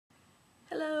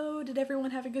Hello, did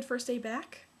everyone have a good first day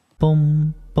back?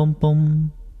 Bum bum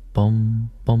bum bum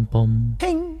bum bum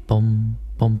Ping! bum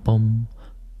bum bum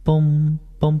bum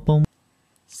bum bum.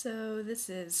 So this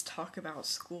is Talk About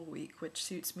School Week, which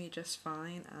suits me just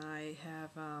fine. I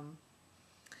have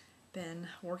been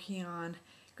working on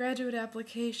graduate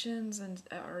applications and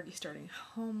already starting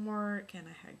homework, and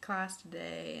I had class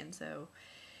today, and so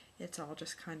it's all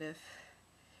just kind of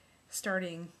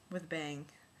starting with a bang.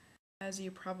 As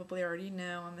you probably already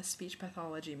know, I'm a speech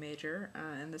pathology major,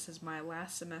 and this is my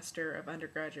last semester of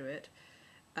undergraduate.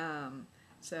 Um,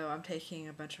 so I'm taking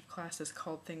a bunch of classes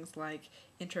called things like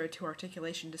Intro to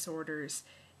Articulation Disorders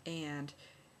and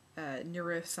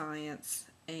neuroscience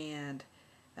and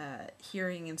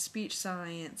hearing and speech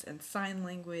science and sign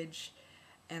language.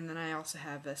 And then I also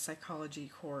have a psychology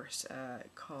course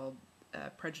called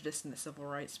Prejudice in the Civil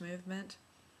Rights Movement.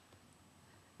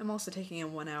 I'm also taking a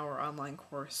 1 hour online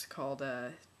course called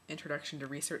Introduction to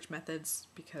Research Methods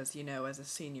because, as a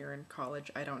senior in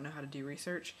college, I don't know how to do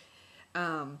research.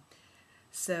 Um,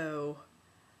 so,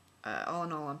 all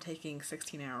in all, I'm taking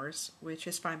 16 hours, which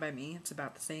is fine by me. It's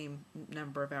about the same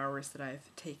number of hours that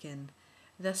I've taken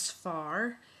thus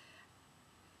far.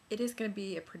 It is going to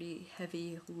be a pretty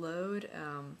heavy load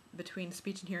between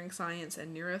speech and hearing science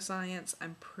and neuroscience.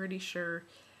 I'm pretty sure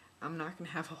I'm not going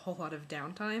to have a whole lot of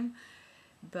downtime,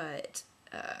 but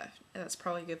that's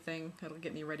probably a good thing. It'll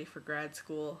get me ready for grad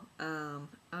school. I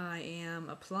am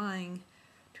applying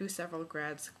to several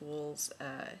grad schools.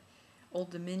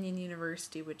 Old Dominion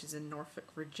University, which is in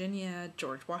Norfolk, Virginia,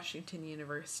 George Washington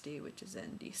University, which is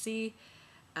in DC,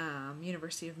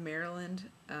 University of Maryland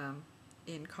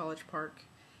in College Park,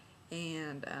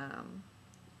 and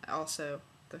also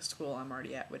the school I'm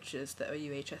already at, which is the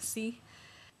OUHSC.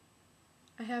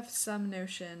 I have some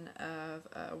notion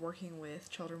of working with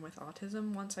children with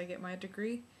autism once I get my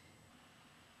degree,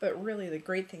 but really the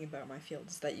great thing about my field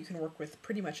is that you can work with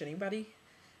pretty much anybody.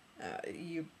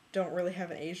 You don't really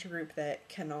have an age group that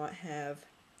cannot have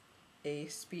a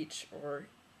speech or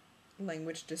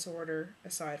language disorder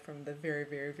aside from the very,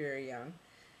 very, very young.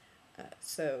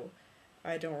 So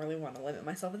I don't really want to limit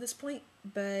myself at this point,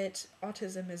 but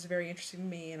autism is very interesting to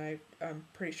me, and I'm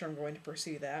pretty sure I'm going to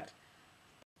pursue that.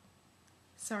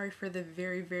 Sorry for the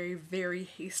very, very, very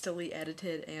hastily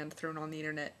edited and thrown on the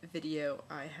internet video.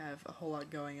 I have a whole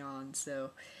lot going on, so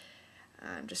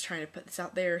I'm just trying to put this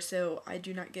out there so I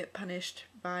do not get punished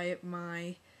by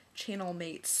my channel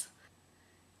mates.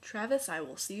 Travis, I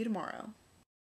will see you tomorrow.